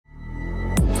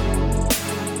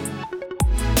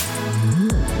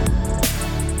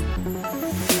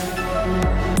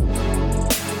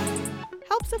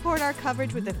support our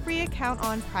coverage with a free account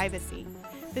on Privacy,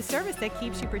 the service that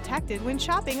keeps you protected when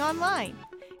shopping online.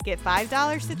 Get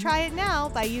 $5 to try it now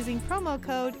by using promo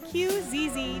code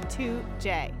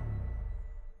QZZ2J.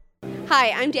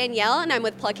 Hi, I'm Danielle, and I'm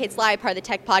with Plug Hits Live, part of the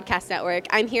Tech Podcast Network.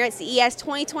 I'm here at CES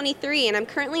 2023, and I'm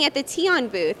currently at the TION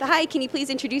booth. Hi, can you please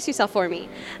introduce yourself for me?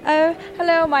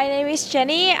 Hello, my name is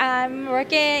Jenny. I'm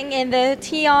working in the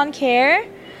TION Care.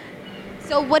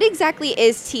 So what exactly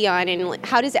is TION, and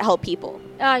how does it help people?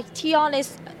 TION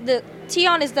is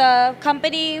the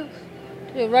company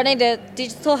running the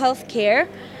digital health care,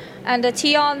 and the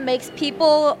TION makes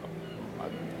people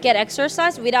get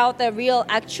exercise without the real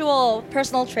actual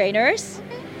personal trainers.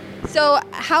 So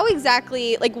how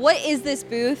exactly, what is this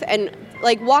booth, and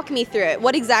walk me through it.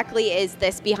 What exactly is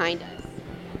this behind us?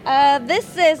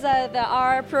 This is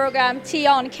our program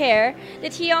TION Care. The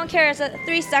TION Care is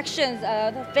 3 sections: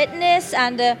 the fitness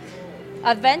and the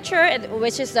adventure,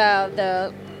 which is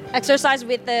the exercise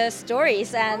with the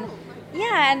stories, and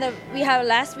we have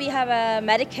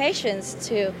medications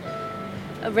to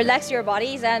relax your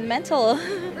bodies and mental.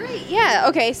 Right, yeah.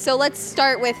 Okay, so let's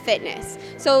start with fitness.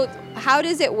 So how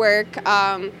does it work?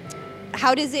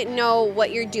 How does it know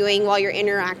what you're doing while you're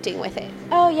interacting with it?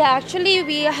 Oh yeah, actually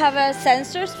we have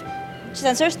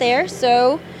sensors there.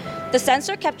 So the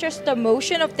sensor captures the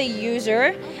motion of the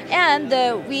user, and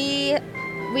we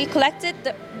collected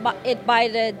it by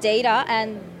the data,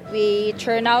 and we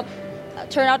turn out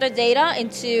the data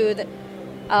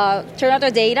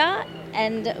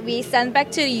and we send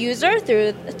back to the user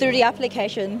through the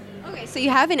application. Okay, so you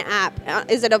have an app.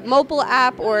 Is it a mobile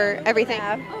app or everything?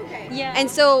 Okay. Yeah. And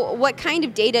so what kind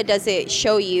of data does it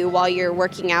show you while you're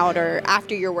working out or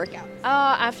after your workout?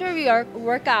 After we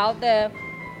work out,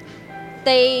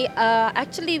 we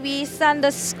send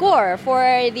the score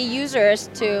for the users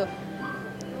to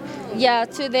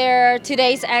their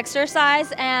today's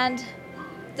exercise, and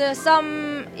the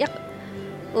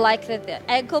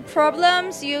ankle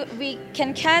problems we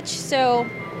can catch, so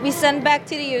we send back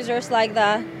to the users like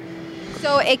that.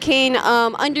 So it can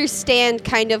understand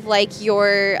kind of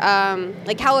your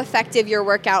how effective your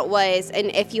workout was,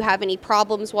 and if you have any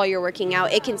problems while you're working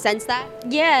out, it can sense that?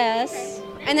 Yes.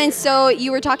 And then so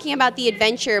you were talking about the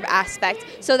adventure aspect.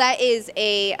 So that is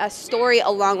a story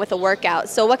along with a workout.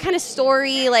 So what kind of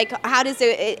story, how does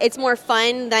it's more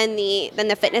fun than the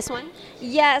fitness one?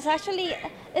 Yes, actually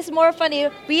it's more funny.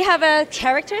 We have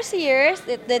characters here,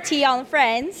 the TION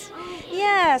friends.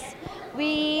 Yes.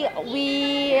 We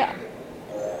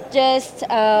just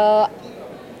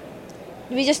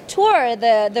tour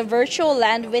the virtual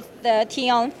land with the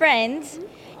TION friends,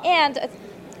 and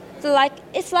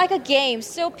it's like a game.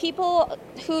 So people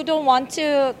who don't want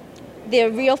the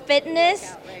real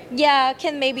fitness,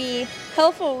 can maybe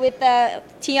helpful with the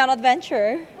TION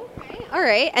adventure. Okay, all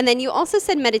right. And then you also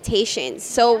said meditation.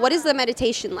 So what is the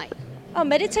meditation like?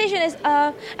 Meditation is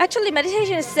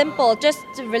simple. Just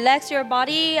to relax your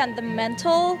body and the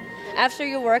mental. After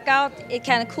you work out, it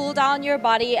can cool down your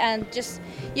body, and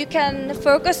you can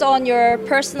focus on your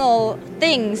personal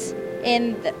things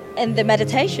in the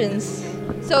meditations.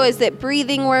 So is it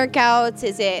breathing workouts?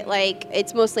 Is it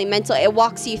it's mostly mental? It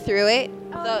walks you through it,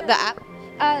 the app?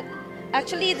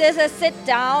 Actually, there's a sit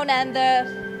down, and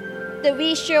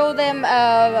we show them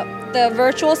the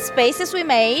virtual spaces we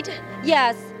made.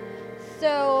 Yes.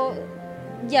 So,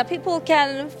 people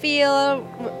can feel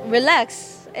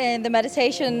relaxed in the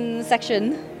meditation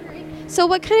section. So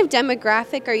what kind of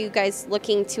demographic are you guys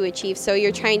looking to achieve? So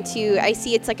you're trying to, I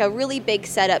see it's a really big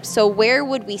setup. So where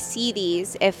would we see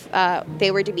these if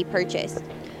they were to be purchased?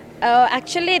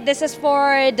 Actually, this is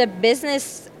for the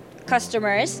business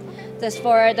customers. This is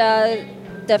for the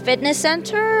fitness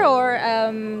center or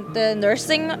the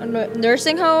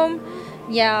nursing home.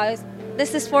 Yeah,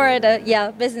 this is for the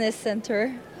business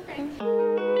center. Okay.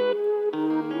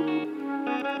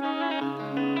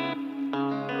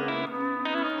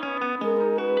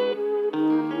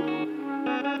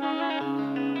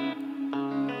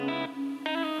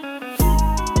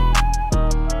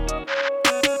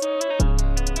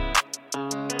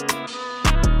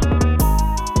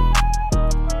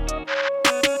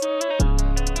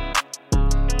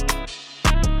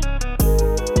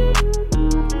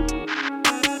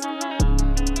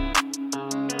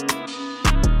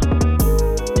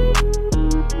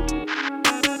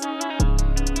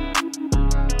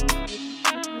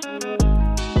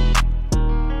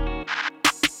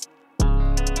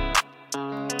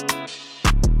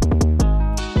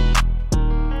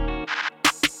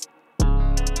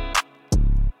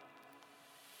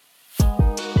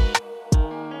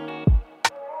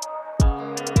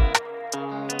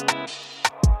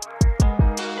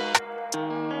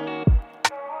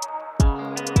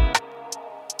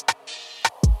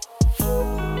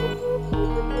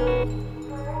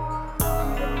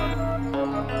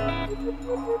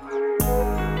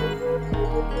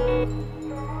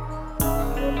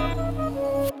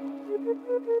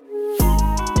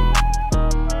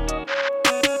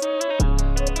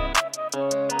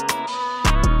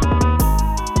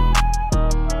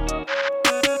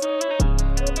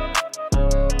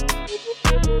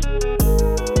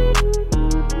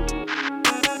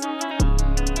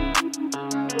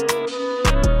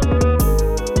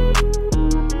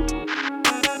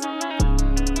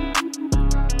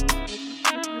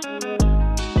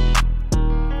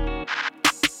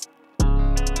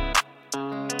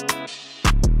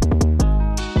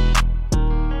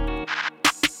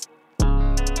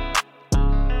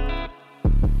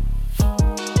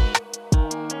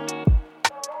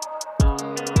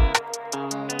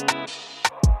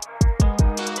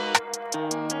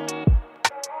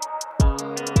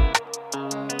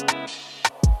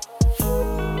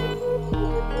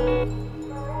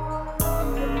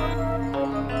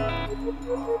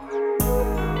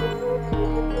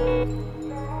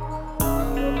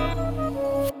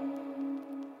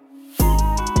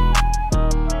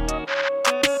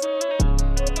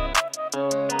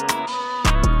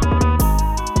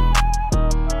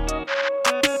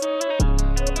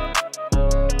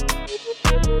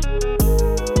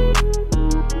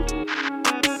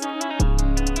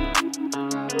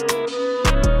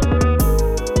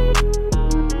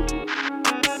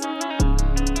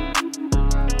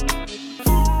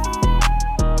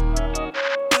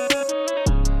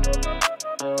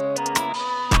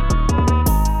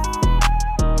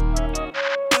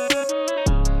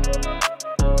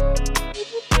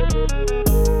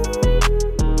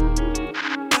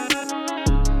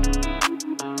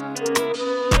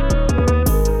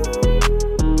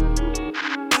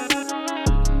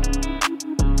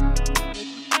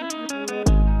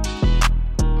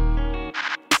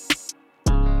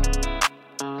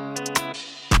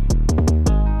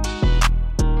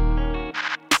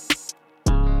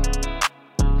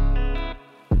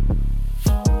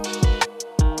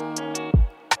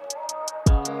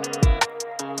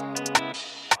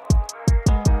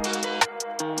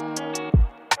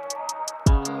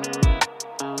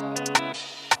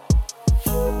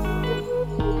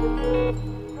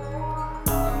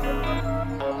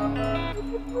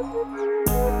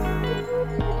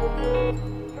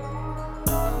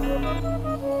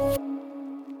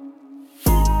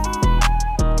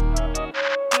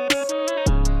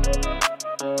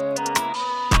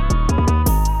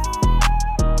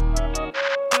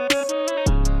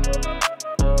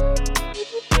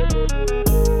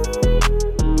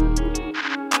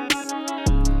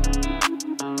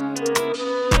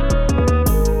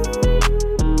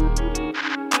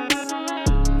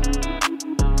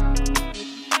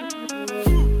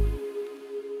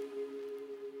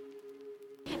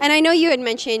 And I know you had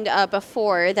mentioned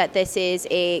before that this is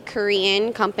a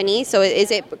Korean company, so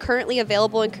is it currently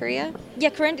available in Korea?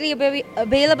 Yeah, currently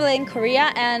available in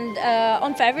Korea, and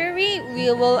on February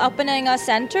we will opening a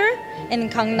center in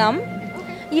Gangnam.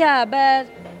 Yeah,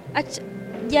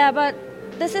 but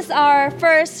this is our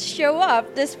first show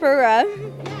of this program.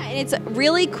 Yeah, and it's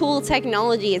really cool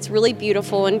technology. It's really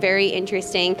beautiful and very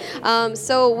interesting.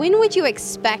 So when would you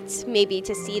expect maybe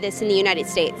to see this in the United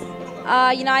States?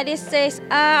 United States,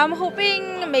 I'm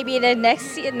hoping maybe the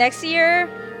next year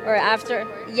or after,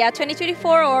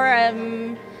 2024 or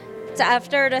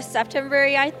after the September,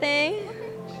 I think.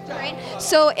 All right.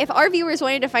 So if our viewers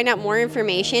wanted to find out more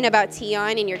information about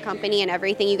TION and your company and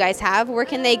everything you guys have, where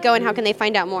can they go and how can they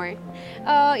find out more?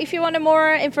 If you want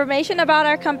more information about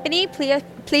our company,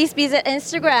 please visit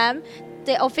Instagram,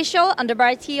 the official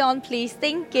 _TION, please.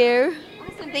 Thank you.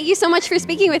 Awesome. Thank you so much for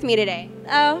speaking with me today.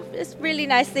 Oh, it's really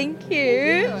nice. Thank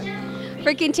you.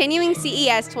 For continuing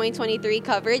CES 2023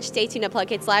 coverage, stay tuned to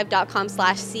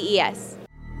plugkidslive.com/CES.